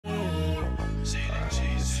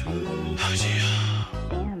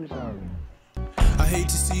I hate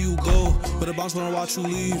to see you go, but the bounce wanna watch you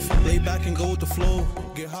leave. Lay back and go with the flow.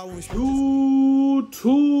 Get high when we it's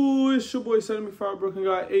your boy Cedii Brooklyn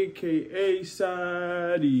guy, aka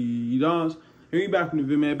Cedii. Here we back in the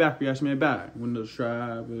video, man. Back reaction, man. Back when the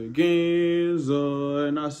extravaganza,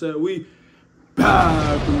 and I said we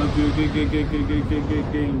back from the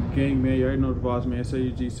gang, man. You already know the boss, man. Say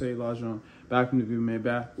your G, say Lajon. Back from the video, man.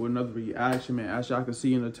 Back with another reaction, man. As y'all can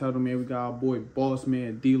see in the title, man, we got our boy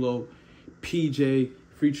BossMan, Dlow, PJ,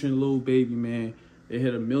 featuring Lil Baby, man. They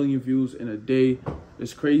hit 1 million views in a day.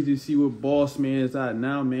 It's crazy to see where BossMan is at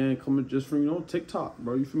now, man. Coming just from, you know, TikTok,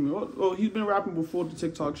 bro. You feel me? Oh, he's been rapping before the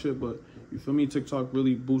TikTok shit, but you feel me? TikTok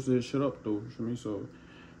really boosted his shit up, though. You feel me? So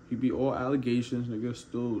he beat all allegations. Nigga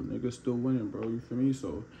still winning, bro. You feel me?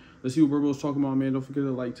 So let's see what Burbo's talking about, man. Don't forget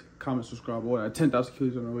to like, comment, subscribe. Boy, 10,000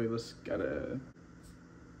 kills on the way. Let's get it.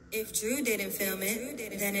 If Drew didn't film it,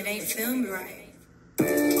 then it ain't filmed right.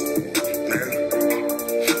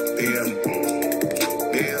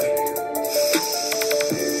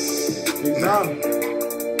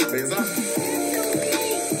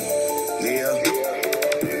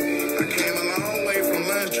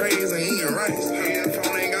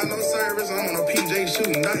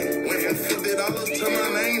 Shooting night. Waiting $50 to my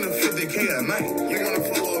name and $50K a night. You wanna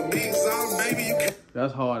follow a big song, baby? You can't.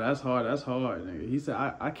 That's hard, nigga. He said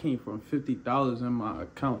I came from $50 in my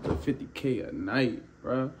account to $50K a night,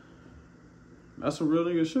 bro. That's some real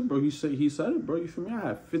nigga shit, bro. He said it, bro. You feel me? I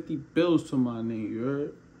had 50 bills to my name, you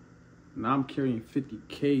heard? Now I'm carrying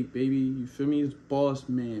 50K, baby. You feel me? It's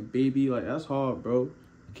BossMan, baby. Like, that's hard, bro.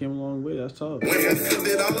 Came a long way, that's tough. Waiting $50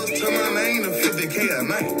 to my name and $50K a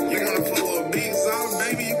night. You wanna follow a big song,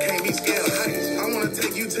 baby? You can't be scared of heights. I wanna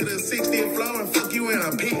take you to the 60th floor and fuck you in a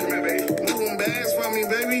pink. Moving bags for me,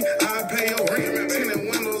 baby. I'll pay your rent. Tinted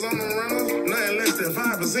windows on the rentals, nothing less than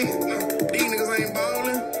 5%. These niggas ain't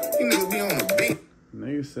ballin', these niggas be on the beat.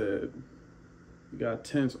 Nigga said you got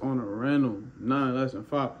tents on a rental, nothing less than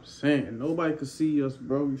 5%. Nobody could see us,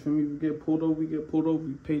 bro. You feel me? We get pulled over, we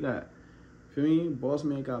pay that. Feel me?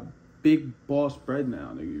 BossMan got big boss bread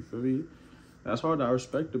now, nigga. You feel me? That's hard. I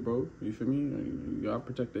respect it, bro. You feel me? You gotta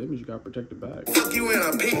protect the image. You gotta protect the bag. Fuck you in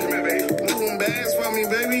a pink, baby. Moving bags for me,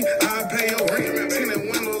 baby. I'll pay your rent.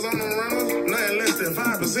 Tinted windows on the rentals, nothing less than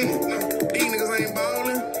 5%. These niggas ain't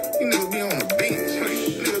ballin'. These niggas be on the bench.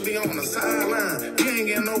 Niggas be on the sideline. You ain't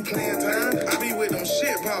getting no playing time. I be with them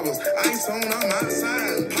shit poppers. Ice on, I'm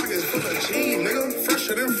outside. Pockets full of cheese, nigga.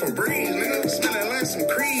 Fresher than Febreze, nigga. Smelling like some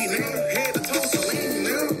Creed, nigga. Head to toe Celine,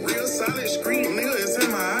 nigga. Real solid street, nigga. It's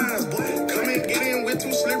in my eyes, boy. Come and get in with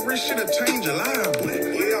too slippery. Shit'll change your life, boy.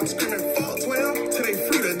 Yeah, I'm screaming fuck 12 till they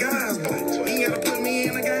free the guys, boy. You ain't gotta put me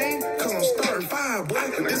in the game, cause I'm starting 5, boy.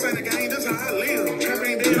 This ain't a game, this how I live. Trap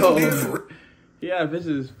ain't dead, I'm dead for real. Yeah,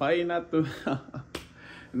 bitches fighting at the...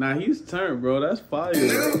 Nah, he's turned, bro. That's fire.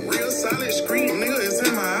 Nigga, real solid street, nigga. It's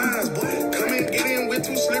in my eyes, boy. Come and get in with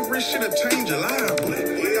too slippery. Shit'll change your life, boy.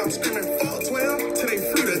 Yeah, I'm screaming fuck 12 till they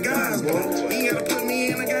free the guys, boy. You ain't gotta put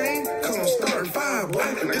me in the game, cause I'm starting 5, boy.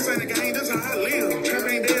 This ain't a game, this how I live. Trap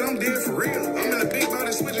ain't dead, I'm dead for real. I'm in a big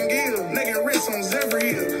body switching gears. Naked wrist on Zephyr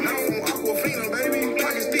Hill. Now I'm on Aquafina, baby.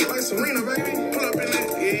 Pockets deep like Serena, baby. Pull up in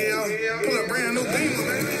that, yeah. Pull a brand new Beamer,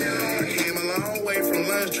 baby. I came a long way from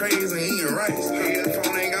lunch trays and eating rice.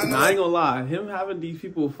 Nah, I ain't gonna lie. Him having these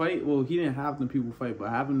people fight, well, he didn't have them people fight, but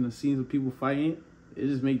having the scenes of people fighting, it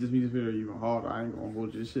just makes this music video even harder. I ain't gonna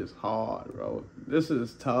hold you. This shit's hard, bro. This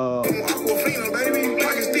is tough. Aquafina, baby.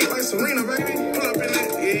 Pockets deep like Serena, baby. Pull up in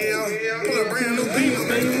that, yeah. Pull a brand new Beamer,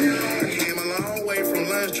 baby. I came a long way from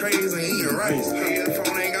lunch trays and eating rice.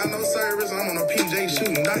 Phone ain't got no service. I'm on a PJ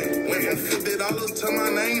shooting night. Went from $50 to my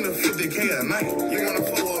name to $50K a night. You wanna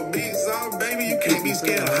follow a big saw, baby? You can't be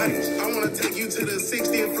scared of heights. I wanna take you to the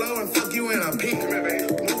 60th floor and fuck you in a pink.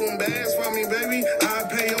 Moving bags for me, baby. I'll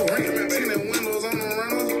pay your rent. Tinted windows on the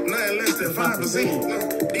rentals, nothing less than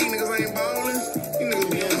 5%. These niggas ain't ballin'. These niggas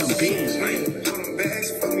be on the bench. Moving bags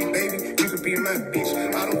for me, baby. You could be my bitch.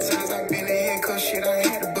 All them times I've been in handcuffs, shit, I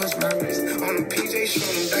had to bust my wrist. On the PJ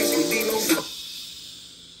showing dice with Dlow.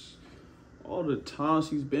 All the times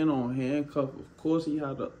he's been on handcuff, of course he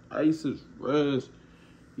had to ice his wrist.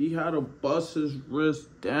 He had to bust his wrist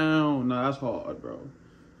down. Nah, that's hard, bro.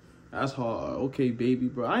 That's hard. Okay, baby,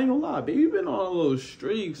 bro. I ain't gonna lie. Baby been on a little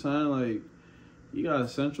streak, son. Like, he got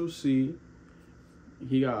Central C.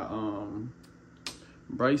 He got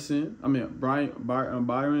Byron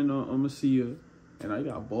Macia. And I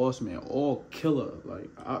got BossMan, all killer. Like,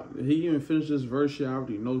 he even finished this verse shit. I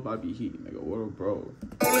already know it's about to be heat, nigga. What a bro.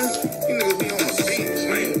 You niggas be on the beach,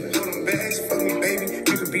 man. Put them bags for me, baby.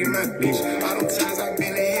 You could be my bitch. All them times I've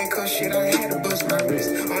been in handcuffs, shit, I had to bust my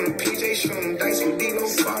wrist. On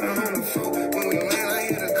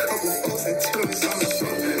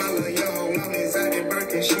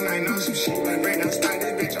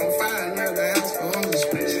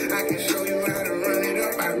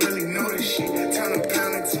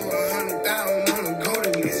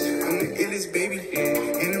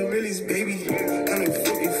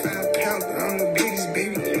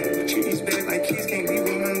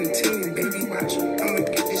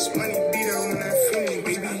this money beat up when I finish,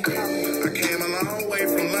 baby. I came a long way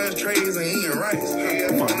from lunch trays and eating rice.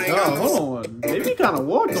 Oh my God, hold on. Baby kind of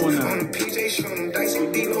walked on that. On the PJ, showing dice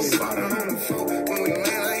with Dlow, bought her on the floor. When we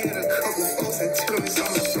land, I hit a couple folks and tell me it's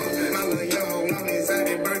on the floor. My little young woman is out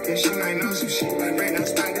at Birkin, she might know some shit. Like right now,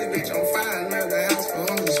 start this bitch on fire, another house for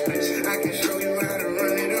all the splits. I can show you how to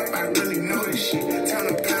run it up, I really know this shit. Turn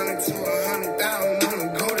a pound into 100,000 on the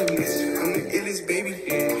golden list. I'm the illest baby,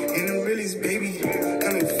 and the realest baby.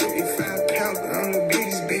 I'm the 55 pounds, but I'm the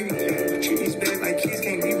biggest baby. Treat these bad like kids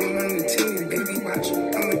can't be with one of the teens, baby. Watch,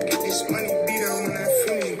 I'ma get this money beat up when I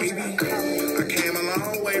finish, baby. I came a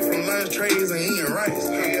long way from lunch trays and eating rice.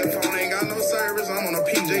 If phone ain't got no service, I'm on a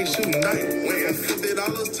PJ shooting night. Went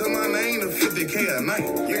 $50 to my name to 50K a night.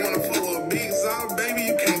 You wanna fuck with a big soft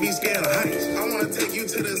baby, you can't be scared of heights. I wanna take you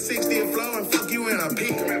to the 60th floor and fuck you in a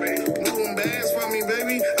pink. Move them bags for me,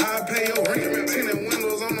 baby, I'll pay your rent. Tinted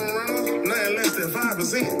windows on the rentals, nothing less than 5%.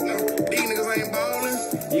 These niggas ain't ballin',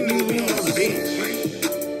 you niggas be on the bench.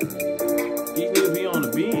 These niggas be on the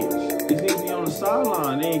bench. These niggas be on the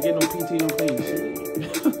sideline. They ain't getting no PT, no clean shit.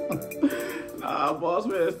 Nah, boss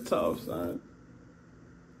man, it's tough, son.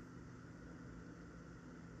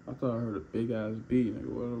 I thought I heard a big ass beat, nigga.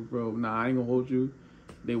 What up, bro? Nah, I ain't gonna hold you.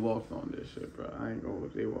 They walked on this shit, bro. I ain't gonna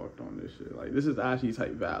hold you. They walked on this shit. Like, this is actually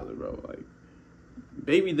type valid, bro. Like,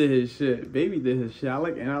 Baby did his shit. Baby did his shit. I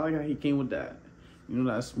like how he came with that. You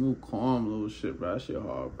know, that smooth, calm little shit, bro. That shit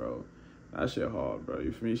hard, bro. That shit hard, bro.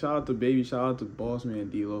 You feel me? Shout out to Baby. Shout out to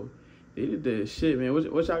BossMan, Dlow. They did their shit, man.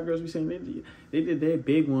 What y'all girls be saying? They did their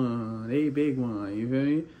big one. They big one. You feel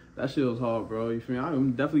me? That shit was hard, bro. You feel me?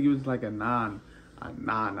 I'm definitely give it like a 9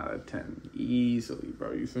 out of 10. Easily,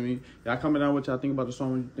 bro. You feel me? Y'all comment down what y'all think about the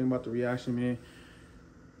song, what you think about the reaction, man.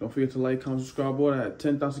 Don't forget to like, comment, subscribe, boy. I had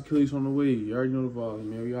 10,000 kills on the way. You already know the vibes,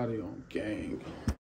 man. We out here on gang.